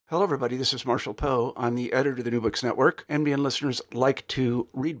Hello, everybody. This is Marshall Poe. I'm the editor of the New Books Network. NBN listeners like to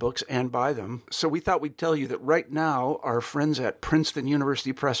read books and buy them. So we thought we'd tell you that right now, our friends at Princeton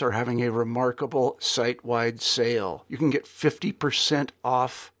University Press are having a remarkable site-wide sale. You can get 50%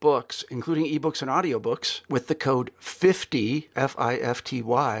 off books, including ebooks and audiobooks, with the code 50,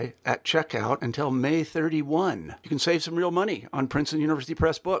 F-I-F-T-Y, at checkout until May 31. You can save some real money on Princeton University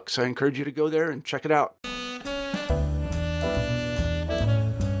Press books. I encourage you to go there and check it out.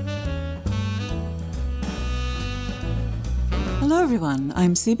 Hello, everyone.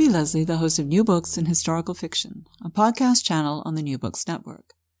 I'm C.B. Leslie, the host of New Books in Historical Fiction, a podcast channel on the New Books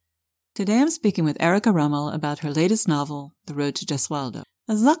Network. Today I'm speaking with Erika Rummel about her latest novel, The Road to Gesualdo.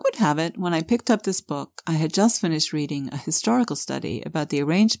 As luck would have it, when I picked up this book, I had just finished reading a historical study about the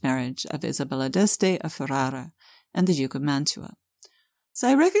arranged marriage of Isabella d'Este of Ferrara and the Duke of Mantua. So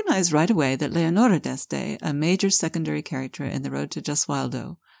I recognized right away that Leonora d'Este, a major secondary character in The Road to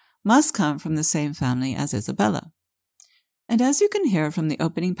Gesualdo, must come from the same family as Isabella. And as you can hear from the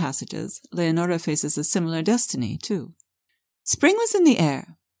opening passages, Leonora faces a similar destiny, too. Spring was in the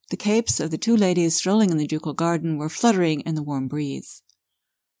air. The capes of the two ladies strolling in the ducal garden were fluttering in the warm breeze.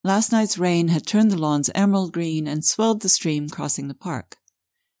 Last night's rain had turned the lawns emerald green and swelled the stream crossing the park.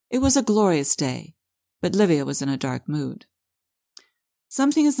 It was a glorious day, but Livia was in a dark mood.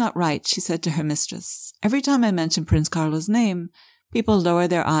 "Something is not right," she said to her mistress. "Every time I mention Prince Carlo's name, people lower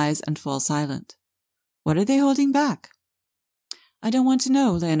their eyes and fall silent. What are they holding back?" "I don't want to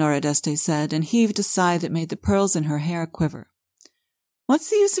know," Leonora d'Este said, and heaved a sigh that made the pearls in her hair quiver. "What's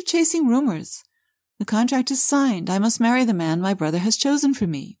the use of chasing rumors? The contract is signed. I must marry the man my brother has chosen for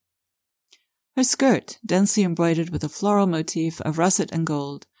me." Her skirt, densely embroidered with a floral motif of russet and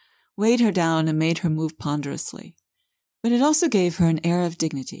gold, weighed her down and made her move ponderously. But it also gave her an air of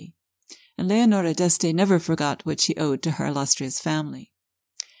dignity, and Leonora d'Este never forgot what she owed to her illustrious family.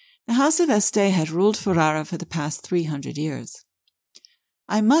 The House of Este had ruled Ferrara for the past 300 years.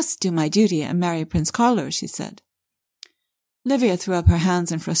 "I must do my duty and marry Prince Carlo," she said. Livia threw up her hands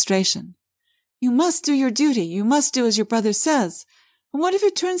in frustration. "You must do your duty. You must do as your brother says. And what if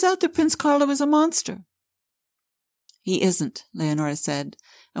it turns out that Prince Carlo is a monster?" "He isn't," Leonora said,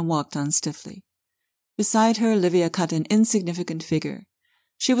 and walked on stiffly. Beside her, Livia cut an insignificant figure.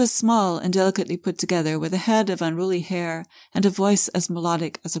 She was small and delicately put together, with a head of unruly hair and a voice as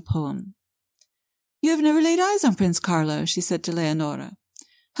melodic as a poem. "You have never laid eyes on Prince Carlo," she said to Leonora.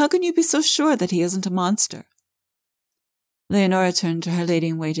 "How can you be so sure that he isn't a monster?" Leonora turned to her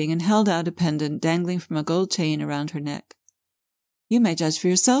lady-in-waiting and held out a pendant dangling from a gold chain around her neck. "You may judge for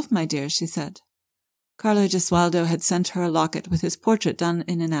yourself, my dear," she said. Carlo Gesualdo had sent her a locket with his portrait done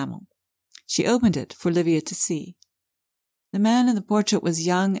in enamel. She opened it for Livia to see. The man in the portrait was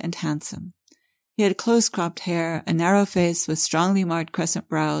young and handsome. He had close-cropped hair, a narrow face with strongly marked crescent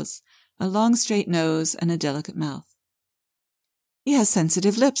brows, a long straight nose, and a delicate mouth. "He has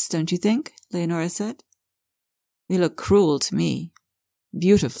sensitive lips, don't you think?" Leonora said. "They look cruel to me.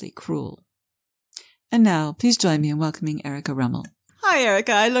 Beautifully cruel." And now, please join me in welcoming Erika Rummel. Hi,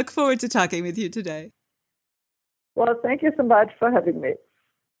 Erika. I look forward to talking with you today. Well, thank you so much for having me.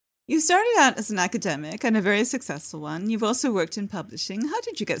 You started out as an academic and a very successful one. You've also worked in publishing. How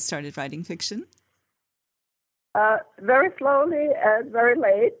did you get started writing fiction? Very slowly and very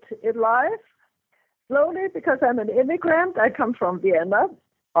late in life. Slowly because I'm an immigrant. I come from Vienna,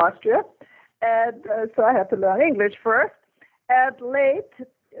 Austria, and so I had to learn English first. And late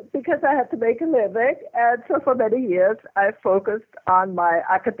because I had to make a living, and so for many years I focused on my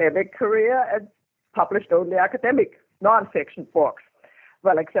academic career and published only academic nonfiction books,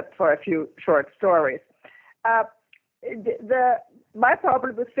 well, except for a few short stories. My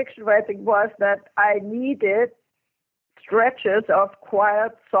problem with fiction writing was that I needed stretches of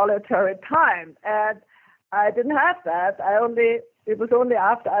quiet, solitary time, and I didn't have that. It was only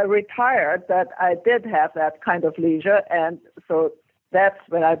after I retired that I did have that kind of leisure, and so that's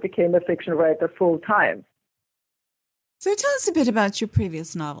when I became a fiction writer full time. So tell us a bit about your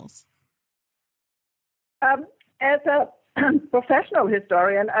previous novels. As a professional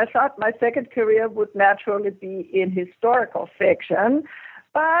historian, I thought my second career would naturally be in historical fiction,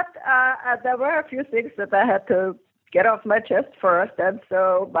 but there were a few things that I had to get off my chest first, and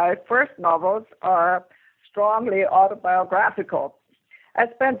so my first novels are strongly autobiographical. I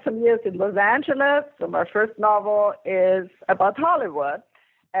spent some years in Los Angeles, so my first novel is about Hollywood,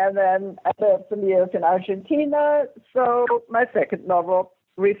 and then I spent some years in Argentina, so my second novel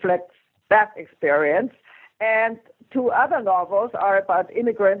reflects that experience. And two other novels are about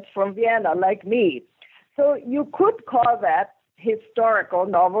immigrants from Vienna, like me. So you could call that historical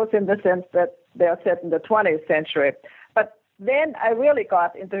novels in the sense that they are set in the 20th century. But Then I really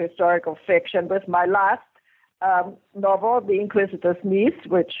got into historical fiction with my last novel, The Inquisitor's Niece,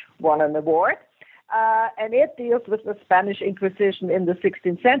 which won an award. And it deals with the Spanish Inquisition in the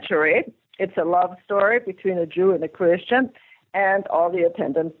 16th century. It's a love story between a Jew and a Christian and all the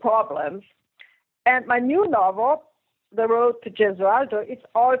attendant problems. And my new novel, The Road to Gesualdo, is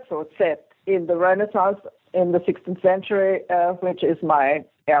also set in the Renaissance in the 16th century, which is my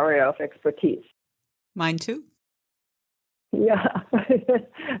area of expertise. Mine too. Yeah,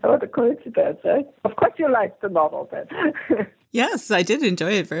 what a coincidence, eh? Of course you liked the novel then. Yes, I did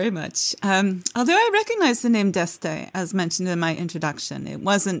enjoy it very much. Although I recognize the name d'Este, as mentioned in my introduction, it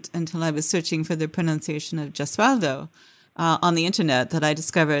wasn't until I was searching for the pronunciation of Gesualdo on the internet that I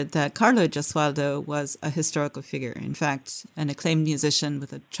discovered that Carlo Gesualdo was a historical figure, in fact, an acclaimed musician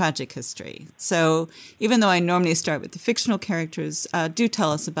with a tragic history. So even though I normally start with the fictional characters, do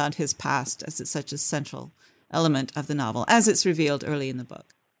tell us about his past, as it's such a central element of the novel, as it's revealed early in the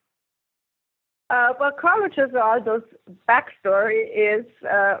book. Well, Carlo Gesualdo's backstory is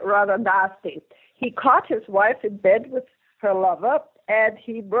rather nasty. He caught his wife in bed with her lover, and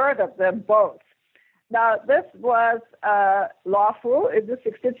he murdered them both. Now, this was lawful in the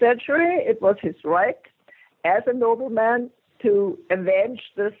 16th century. It was his right as a nobleman to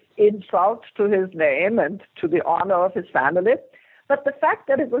avenge this insult to his name and to the honor of his family. But the fact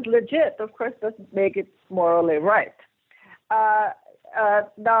that it was legit, of course, doesn't make it morally right.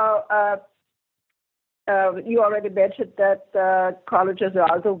 You already mentioned that Carlo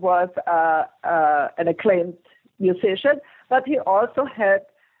Gesualdo was an acclaimed musician, but he also had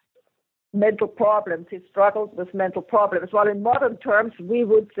mental problems. He struggled with mental problems. Well, in modern terms, we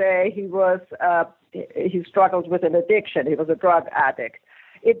would say he struggled with an addiction. He was a drug addict.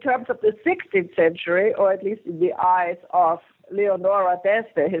 In terms of the 16th century, or at least in the eyes of Leonora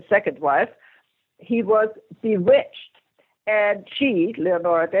d'Este, his second wife, he was bewitched. And she,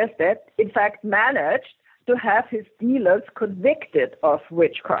 Leonora d'Este, in fact managed to have his dealers convicted of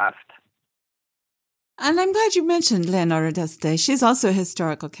witchcraft. And I'm glad you mentioned Leonora d'Este. She's also a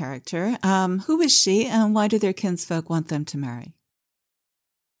historical character. Who is she, and why do their kinsfolk want them to marry?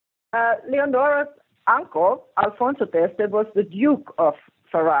 Leonora's uncle, Alfonso d'Este, was the Duke of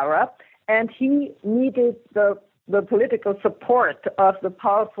Ferrara, and he needed the political support of the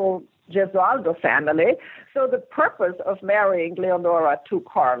powerful Gesualdo family. So the purpose of marrying Leonora to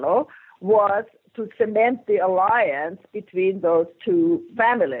Carlo was to cement the alliance between those two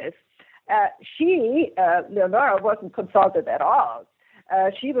families. Leonora, wasn't consulted at all.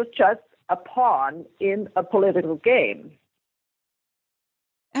 She was just a pawn in a political game.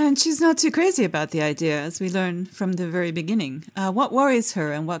 And she's not too crazy about the idea, as we learn from the very beginning. What worries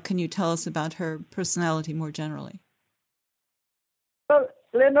her, and what can you tell us about her personality more generally? Well,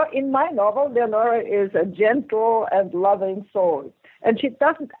 in my novel, Leonora is a gentle and loving soul, and she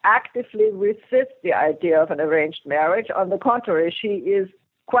doesn't actively resist the idea of an arranged marriage. On the contrary, she is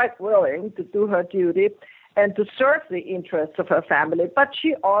quite willing to do her duty and to serve the interests of her family. But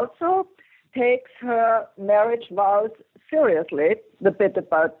she also takes her marriage vows seriously, the bit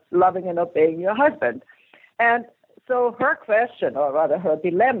about loving and obeying your husband. And so her question, or rather her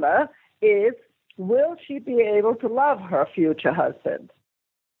dilemma, is, will she be able to love her future husband?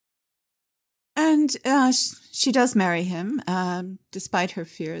 And she does marry him, despite her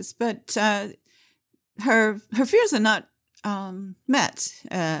fears. But her fears are not met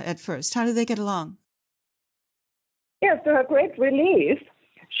at first. How do they get along? Yes, to her great relief,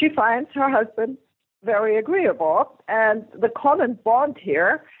 she finds her husband very agreeable, and the common bond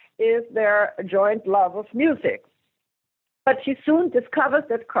here is their joint love of music. But she soon discovers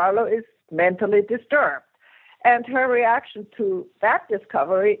that Carlo is mentally disturbed, and her reaction to that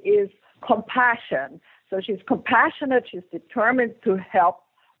discovery is compassion. So she's compassionate, she's determined to help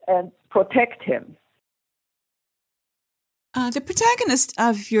and protect him. The protagonist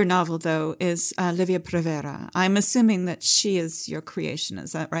of your novel, though, is Livia Prevera. I'm assuming that she is your creation,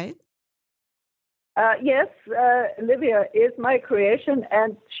 is that right? Yes, Livia is my creation,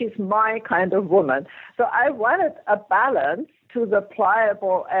 and she's my kind of woman. So I wanted a balance to the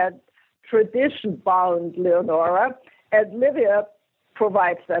pliable and tradition-bound Leonora, and Livia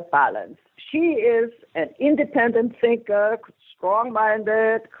provides that balance. She is an independent thinker,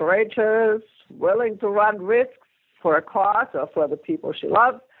 strong-minded, courageous, willing to run risks for a cause or for the people she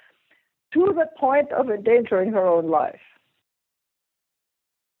loves, to the point of endangering her own life.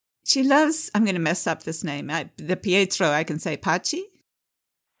 She loves, I'm going to mess up this name, the Pietro, I can say Paci?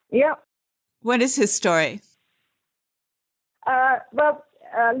 Yeah. What is his story?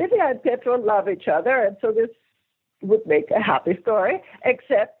 Livia and Pietro love each other, and so this would make a happy story,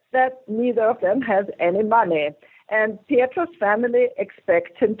 except that neither of them has any money. And Pietro's family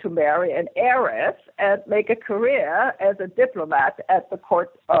expects him to marry an heiress and make a career as a diplomat at the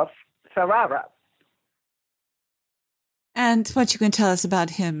court of Ferrara. And what you can tell us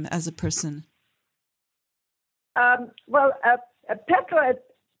about him as a person?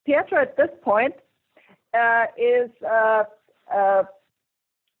 Pietro at this point is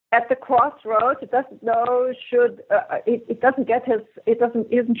at the crossroads. He doesn't know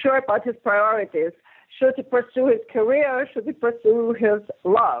isn't sure about his priorities. Should he pursue his career? Should he pursue his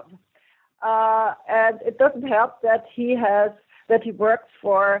love? And it doesn't help that he works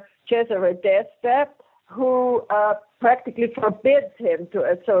for Cesare d'Este, who practically forbids him to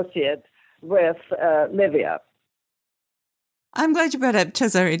associate with Livia. I'm glad you brought up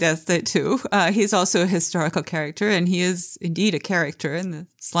Cesare d'Este, too. He's also a historical character, and he is indeed a character in the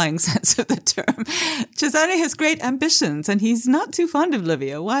slang sense of the term. Cesare has great ambitions, and he's not too fond of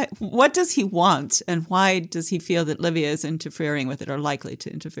Livia. What does he want, and why does he feel that Livia is interfering with it or likely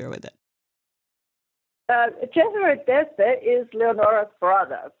to interfere with it? Cesare d'Este is Leonora's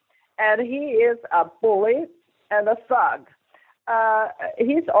brother, and he is a bully and a thug.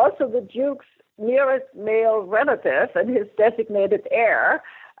 He's also the Duke's nearest male relative and his designated heir,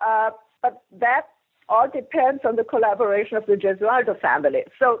 but that all depends on the collaboration of the Gesualdo family.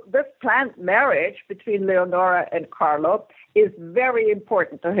 So this planned marriage between Leonora and Carlo is very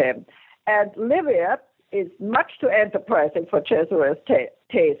important to him. And Livia is much too enterprising for Cesare's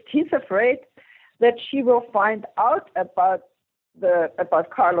taste. He's afraid that she will find out about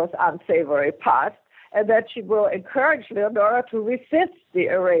Carlo's unsavory past and that she will encourage Leonora to resist the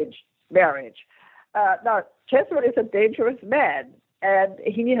arranged marriage. Now, Cesare is a dangerous man, and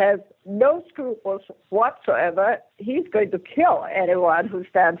he has no scruples whatsoever. He's going to kill anyone who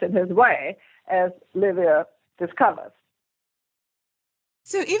stands in his way, as Livia discovers.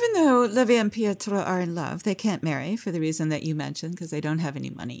 So even though Livia and Pietro are in love, they can't marry for the reason that you mentioned, because they don't have any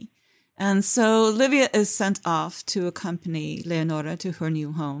money. And so Livia is sent off to accompany Leonora to her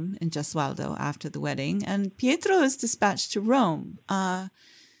new home in Gesualdo after the wedding, and Pietro is dispatched to Rome.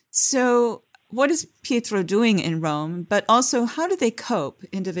 So what is Pietro doing in Rome, but also how do they cope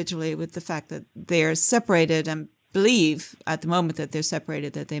individually with the fact that they're separated and believe at the moment that they're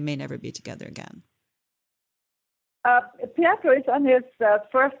separated that they may never be together again? Pietro is on his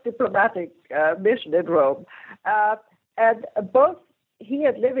first diplomatic mission in Rome, and both he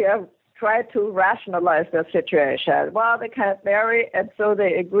and Livia try to rationalize their situation. Well, they can't marry, and so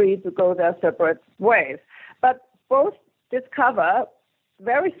they agree to go their separate ways. But both discover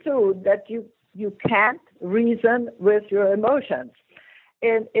very soon that you can't reason with your emotions.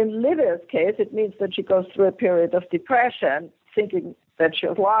 In Livia's case, it means that she goes through a period of depression, thinking that she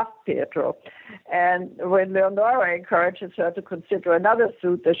has lost Pietro. And when Leonora encourages her to consider another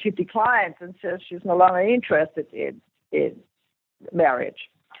suitor, she declines and says she's no longer interested in marriage.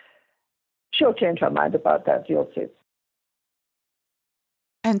 She'll change her mind about that, you'll see.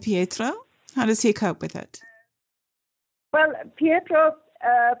 And Pietro? How does he cope with it? Well, Pietro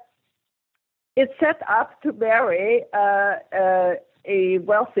is set up to marry a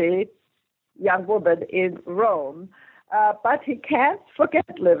wealthy young woman in Rome, but he can't forget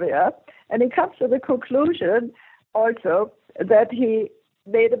Livia, and he comes to the conclusion also that he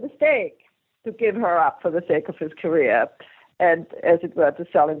made a mistake to give her up for the sake of his career and, as it were, to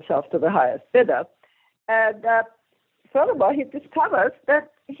sell himself to the highest bidder. And furthermore, he discovers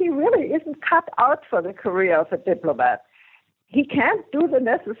that he really isn't cut out for the career of a diplomat. He can't do the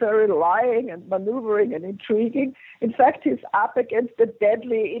necessary lying and maneuvering and intriguing. In fact, he's up against the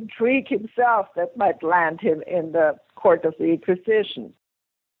deadly intrigue himself that might land him in the court of the Inquisition.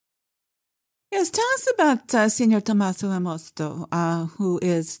 Yes, tell us about Signor Tommaso Amosto, who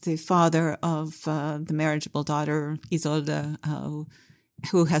is the father of the marriageable daughter, Isolda,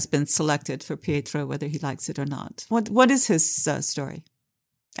 who has been selected for Pietro, whether he likes it or not. What is his story?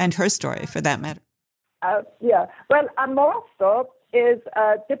 And her story, for that matter. Well, Amosto is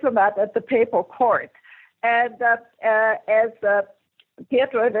a diplomat at the papal court. And as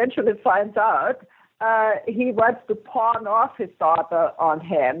Pietro eventually finds out, he wants to pawn off his daughter on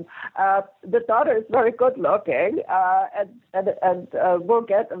him. The daughter is very good looking and will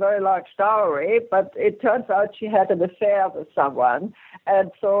get a very large dowry, but it turns out she had an affair with someone,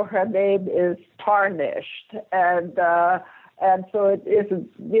 and so her name is tarnished. And so it isn't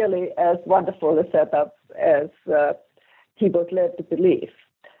really as wonderful a setup as he was led to believe.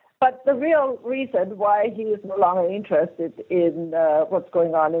 But the real reason why he is no longer interested in what's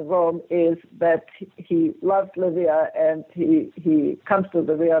going on in Rome is that he loves Livia, and he comes to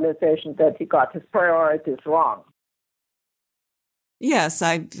the realization that he got his priorities wrong. Yes,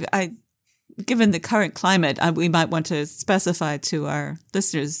 I given the current climate, we might want to specify to our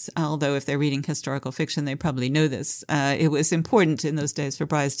listeners, although if they're reading historical fiction, they probably know this. It was important in those days for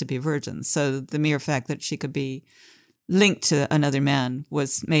brides to be virgins. So the mere fact that she could be linked to another man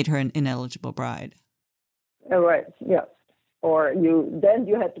made her an ineligible bride. Right, yeah. Or you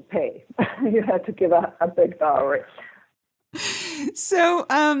had to pay. You had to give a big dowry. So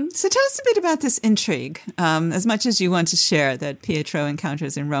tell us a bit about this intrigue, as much as you want to share that Pietro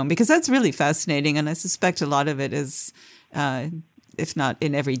encounters in Rome, because that's really fascinating, and I suspect a lot of it is, if not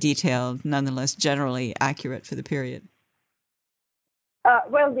in every detail, nonetheless generally accurate for the period.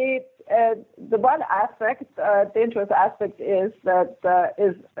 Well, the one aspect, dangerous aspect, is that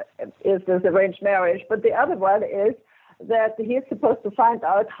is this arranged marriage, but the other one is that he's supposed to find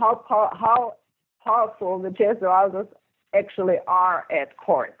out how powerful the Gesualdos actually are at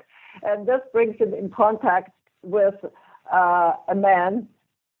court. And this brings him in contact with a man,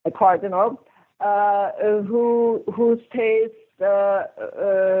 a cardinal, whose taste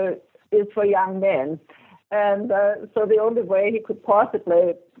is for young men. And so the only way he could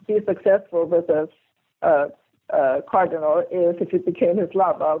possibly be successful with this cardinal is if he became his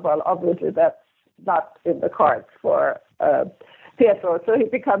lover. Well, obviously that's not in the cards for Pietro. So he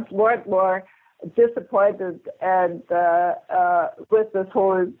becomes more and more disappointed and with this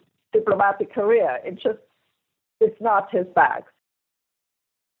whole diplomatic career. It's not his bag.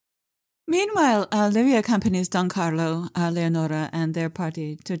 Meanwhile, Livia accompanies Don Carlo, Leonora, and their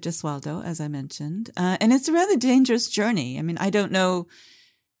party to Gesualdo, as I mentioned. And it's a rather dangerous journey. I mean, I don't know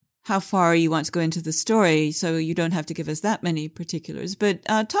how far you want to go into the story, so you don't have to give us that many particulars. But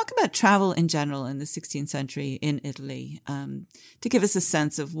talk about travel in general in the 16th century in Italy, to give us a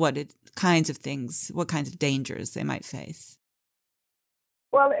sense of what kinds of dangers they might face.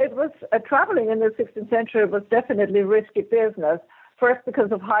 Well, it was traveling in the 16th century was definitely risky business. First,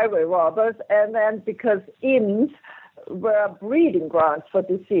 because of highway robbers, and then because inns were breeding grounds for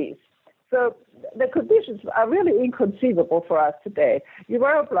disease. So the conditions are really inconceivable for us today. You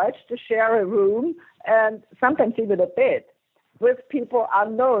were obliged to share a room and sometimes even a bed with people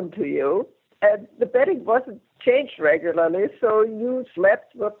unknown to you. And the bedding wasn't changed regularly, so you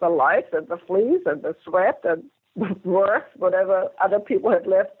slept with the lice and the fleas and the sweat and the worse, whatever other people had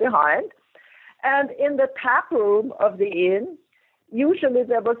left behind. And in the tap room of the inn, usually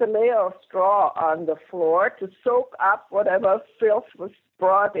there was a layer of straw on the floor to soak up whatever filth was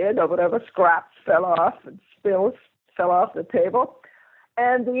brought in or whatever scraps fell off and spills fell off the table.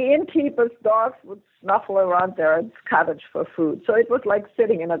 And the innkeeper's dogs would snuffle around there and scavenge for food. So it was like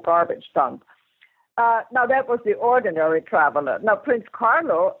sitting in a garbage dump. Now, that was the ordinary traveler. Now, Prince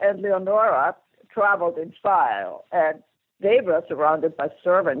Carlo and Leonora traveled in style, and they were surrounded by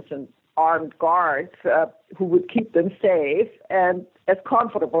servants and armed guards who would keep them safe and as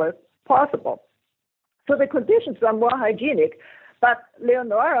comfortable as possible. So the conditions were more hygienic, but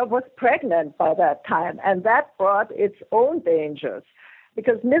Leonora was pregnant by that time, and that brought its own dangers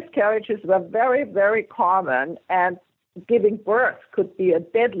because miscarriages were very, very common, and giving birth could be a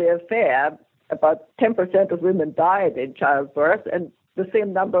deadly affair. About 10% of women died in childbirth, and the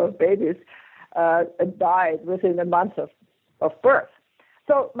same number of babies died within a month of birth.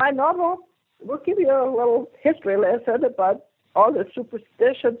 So my novel will give you a little history lesson about all the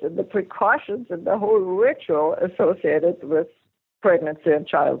superstitions and the precautions and the whole ritual associated with pregnancy and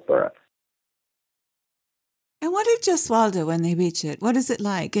childbirth. And what is Gesualdo when they reach it? What is it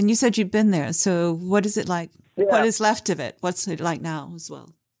like? And you said you've been there, so what is it like? Yeah. What is left of it? What's it like now as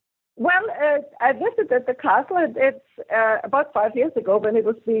well? Well, I visited the castle, and it's about 5 years ago when it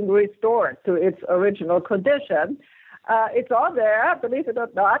was being restored to its original condition. It's all there, believe it or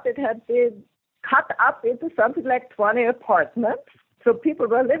not. It had been cut up into something like 20 apartments, so people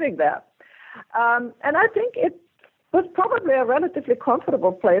were living there. And I think it was probably a relatively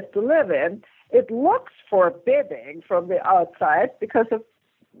comfortable place to live in. It looks forbidding from the outside because of,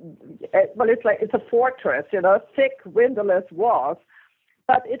 well, it's a fortress, thick windowless walls.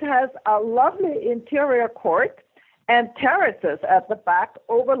 But it has a lovely interior court and terraces at the back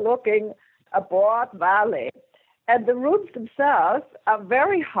overlooking a broad valley. And the rooms themselves are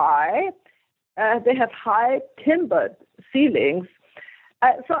very high. They have high timbered ceilings.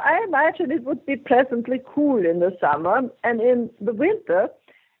 So I imagine it would be pleasantly cool in the summer. And in the winter,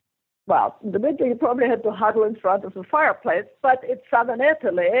 you probably had to huddle in front of the fireplace, but it's southern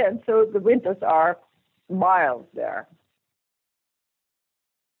Italy, and so the winters are mild there.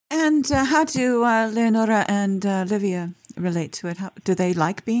 And how do Leonora and Livia relate to it? Do they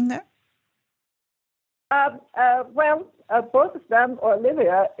like being there? Both of them, or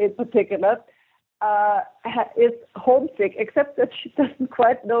Livia in particular, is homesick, except that she doesn't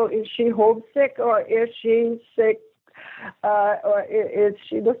quite know, is she homesick or is she sick or is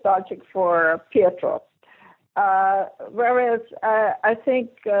she nostalgic for Pietro? Whereas I think,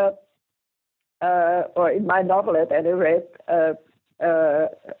 or in my novel at any rate,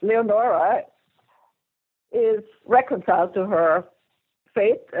 Leonora is reconciled to her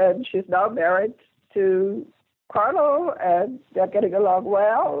fate, and she's now married to Carlo, and they're getting along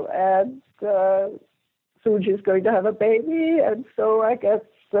well, and soon she's going to have a baby, and so I guess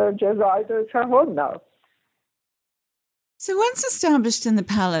Gesualdo is her home now. So once established in the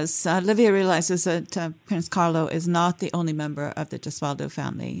palace, Livia realizes that Prince Carlo is not the only member of the Gesualdo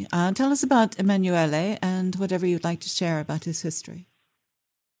family. Tell us about Emanuele and whatever you'd like to share about his history.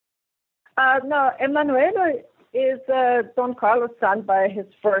 No, Emanuele is Don Carlo's son by his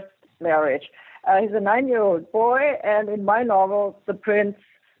first marriage. He's a 9-year-old boy, and in my novel, the prince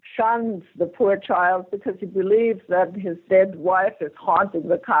shuns the poor child because he believes that his dead wife is haunting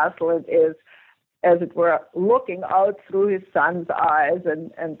the castle and is, as it were, looking out through his son's eyes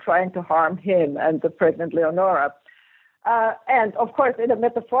and trying to harm him and the pregnant Leonora. And, of course, in a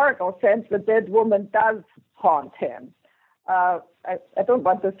metaphorical sense, the dead woman does haunt him. I don't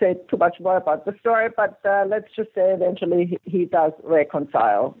want to say too much more about the story, but let's just say eventually he does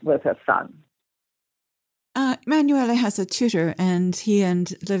reconcile with his son. Emanuele has a tutor, and he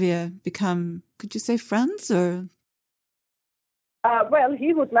and Livia become, could you say, friends, or? Well,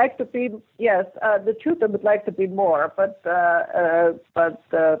 he would like to be, yes, the tutor would like to be more, but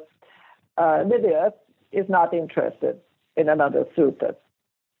Livia is not interested in another suitor.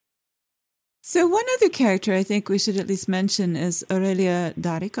 So one other character I think we should at least mention is Aurelia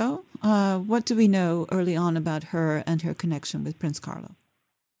D'Arico. What do we know early on about her and her connection with Prince Carlo?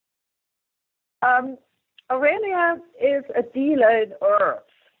 Aurelia is a dealer in herbs.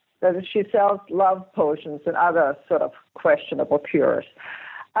 That is, she sells love potions and other sort of questionable cures.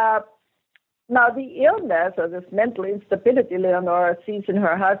 Now, the illness or this mental instability Leonora sees in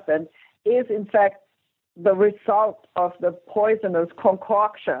her husband is, in fact, the result of the poisonous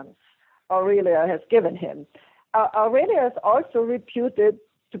concoctions Aurelia has given him. Aurelia is also reputed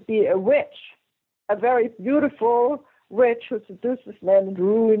to be a witch, a very beautiful witch who seduces men and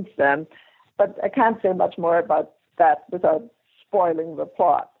ruins them. But I can't say much more about that without spoiling the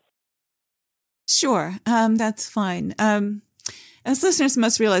plot. Sure, that's fine. As listeners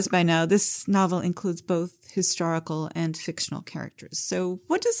must realize by now, this novel includes both historical and fictional characters. So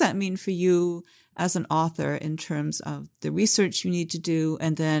what does that mean for you as an author in terms of the research you need to do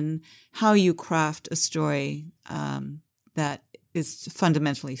and then how you craft a story that is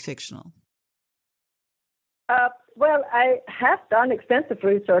fundamentally fictional? Well, I have done extensive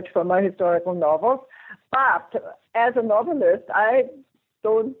research for my historical novels, but as a novelist, I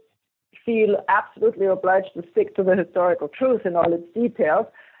don't feel absolutely obliged to stick to the historical truth in all its details.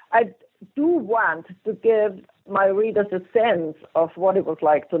 I do want to give my readers a sense of what it was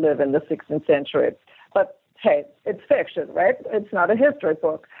like to live in the 16th century. But hey, it's fiction, right? It's not a history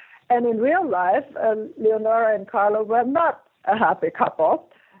book. And in real life, Leonora and Carlo were not a happy couple.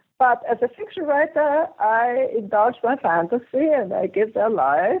 But as a fiction writer, I indulge my fantasy and I give their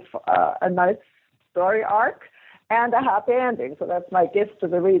life a nice story arc and a happy ending. So that's my gift to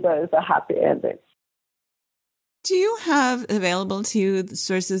the reader, is a happy ending. Do you have available to you the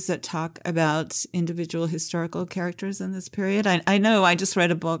sources that talk about individual historical characters in this period? I know I just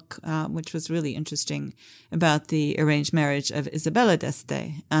read a book, which was really interesting, about the arranged marriage of Isabella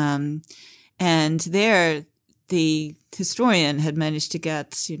d'Este. And there, the historian had managed to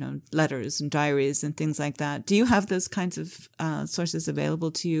get, letters and diaries and things like that. Do you have those kinds of sources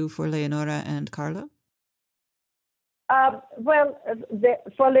available to you for Leonora and Carlo?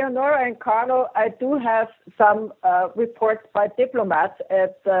 For Leonora and Carlo, I do have some reports by diplomats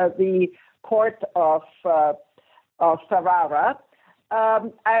at the court of Ferrara.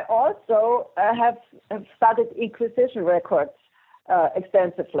 I also have studied Inquisition records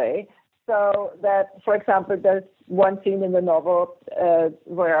extensively. So that, for example, there's one scene in the novel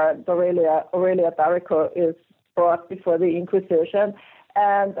where Aurelia D'Arico is brought before the Inquisition,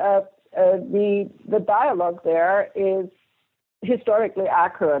 and the dialogue there is historically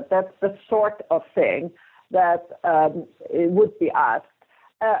accurate. That's the sort of thing that it would be asked.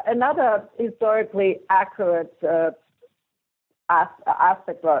 Another historically accurate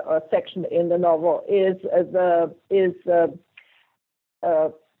aspect or section in the novel is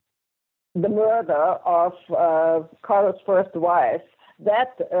the murder of Carlo's first wife.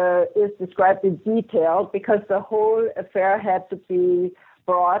 That is described in detail because the whole affair had to be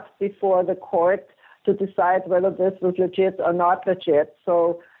brought before the court to decide whether this was legit or not legit.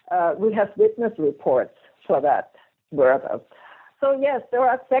 So we have witness reports for that murder. So yes, there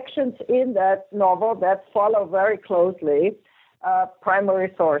are sections in that novel that follow very closely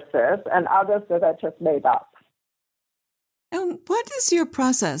primary sources and others that I just made up. And what is your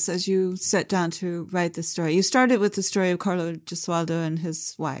process as you sit down to write the story? You started with the story of Carlo Gesualdo and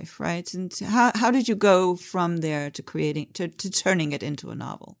his wife, right? And how did you go from there to turning it into a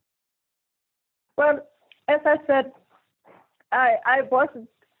novel? Well, as I said, I wasn't.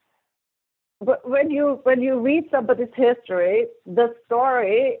 But when you read somebody's history, the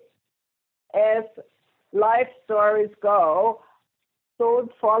story, as life stories go,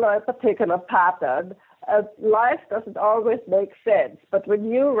 don't follow a particular pattern. Life doesn't always make sense, but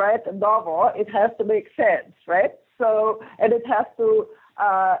when you write a novel, it has to make sense, right? So, and it has to,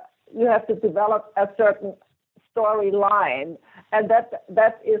 you have to develop a certain storyline, and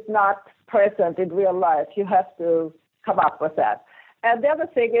that is not present in real life. You have to come up with that. And the other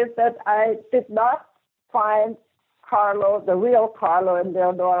thing is that I did not find Carlo, the real Carlo and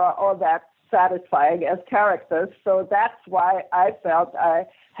Leonora, all that satisfying as characters. So that's why I felt I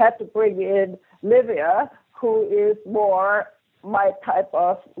had to bring in Livia, who is more my type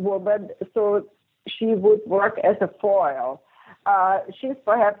of woman, so she would work as a foil. She's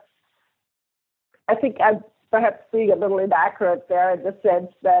perhaps, I think I'm perhaps being a little inaccurate there in the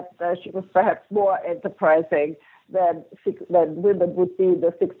sense that she was perhaps more enterprising than women would be in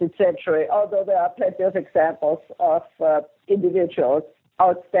the 16th century, although there are plenty of examples of individuals,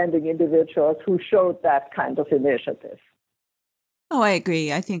 outstanding individuals who showed that kind of initiative. Oh, I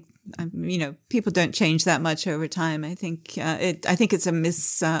agree. I think, people don't change that much over time. I think it's a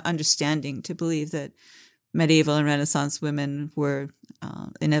misunderstanding to believe that medieval and Renaissance women were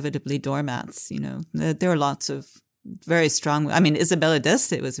inevitably doormats. There are lots of very strong, Isabella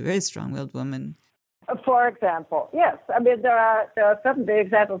d'Este was a very strong-willed woman. For example, yes. There are certainly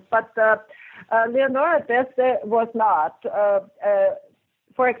examples, but Leonora d'Este was not.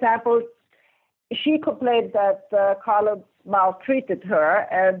 For example, she complained that Carlo maltreated her,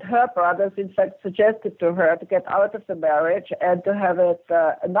 and her brothers, in fact, suggested to her to get out of the marriage and to have it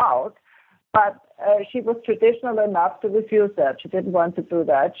annulled. But she was traditional enough to refuse that. She didn't want to do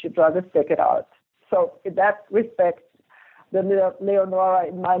that. She'd rather stick it out. So in that respect, the Leonora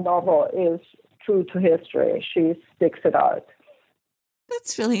in my novel is true to history. She sticks it out.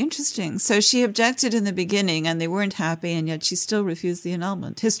 That's really interesting. So she objected in the beginning and they weren't happy, and yet she still refused the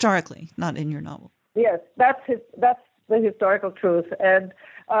annulment, historically, not in your novel. Yes, that's the historical truth. And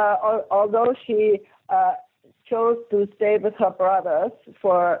although she chose to stay with her brothers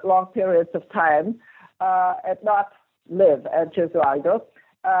for long periods of time and not live at Gesualdo,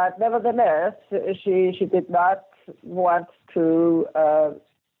 nevertheless, she did not want to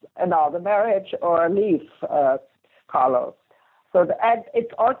annul the marriage or leave Carlo. And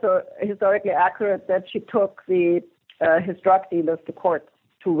it's also historically accurate that she took his drug dealers to court,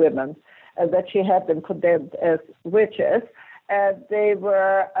 2 women, and that she had them condemned as witches, and they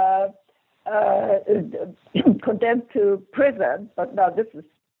were condemned to prison. But now this is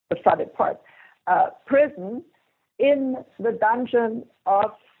the funny part: prison in the dungeon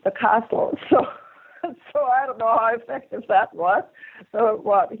of the castle. So I don't know how effective that was. So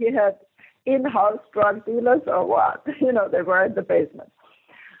what, he had in-house drug dealers or what? They were in the basement.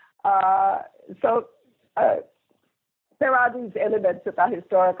 There are these elements that are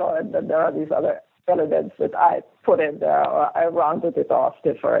historical, and then there are these other elements that I put in there, or I rounded it off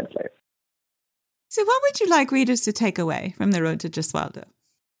differently. So what would you like readers to take away from The Road to Gesualdo?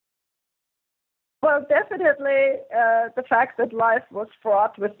 Well, definitely the fact that life was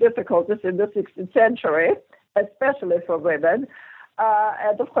fraught with difficulties in the 16th century, especially for women.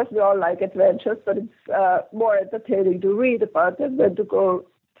 And of course, we all like adventures, but it's more entertaining to read about them than to go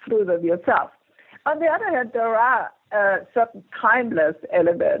through them yourself. On the other hand, there are certain timeless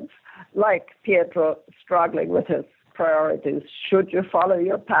elements, like Pietro struggling with his priorities. Should you follow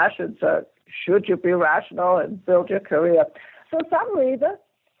your passions, or should you be rational and build your career? So some readers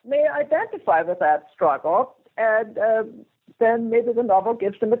may identify with that struggle, and then maybe the novel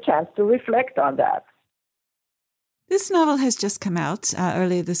gives them a chance to reflect on that. This novel has just come out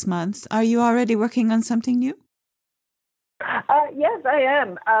earlier this month. Are you already working on something new? Yes, I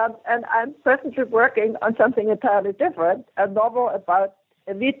am. And I'm presently working on something entirely different, a novel about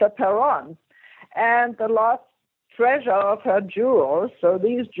Evita Peron and the lost treasure of her jewels. So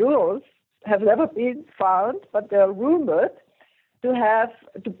these jewels have never been found, but they're rumored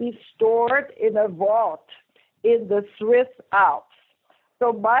to be stored in a vault in the Swiss Alps.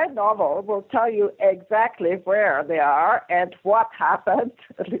 So my novel will tell you exactly where they are and what happened,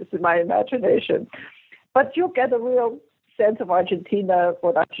 at least in my imagination. But you get a real sense of Argentina,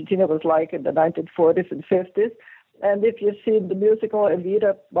 what Argentina was like in the 1940s and 50s. And if you've seen the musical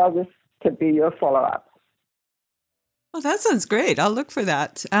Evita, well, this could be your follow-up. Well, that sounds great. I'll look for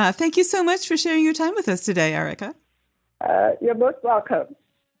that. Thank you so much for sharing your time with us today, Erika. You're most welcome.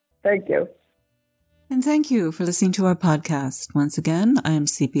 Thank you. And thank you for listening to our podcast. Once again, I am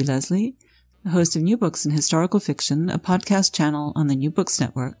C.P. Lesley, the host of New Books in Historical Fiction, a podcast channel on the New Books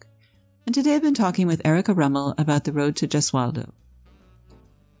Network. And today I've been talking with Erika Rummel about The Road to Gesualdo.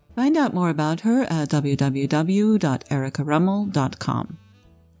 Find out more about her at www.erikarummel.com.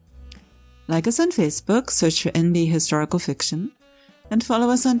 Like us on Facebook, search for NB Historical Fiction, and follow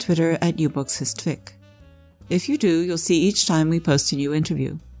us on Twitter at NewBooksHistFic. If you do, you'll see each time we post a new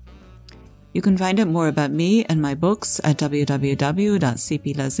interview. You can find out more about me and my books at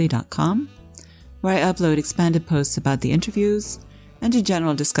www.cplesley.com, where I upload expanded posts about the interviews, and in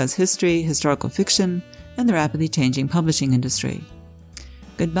general discuss history, historical fiction, and the rapidly changing publishing industry.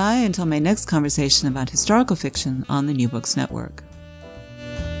 Goodbye until my next conversation about historical fiction on the New Books Network.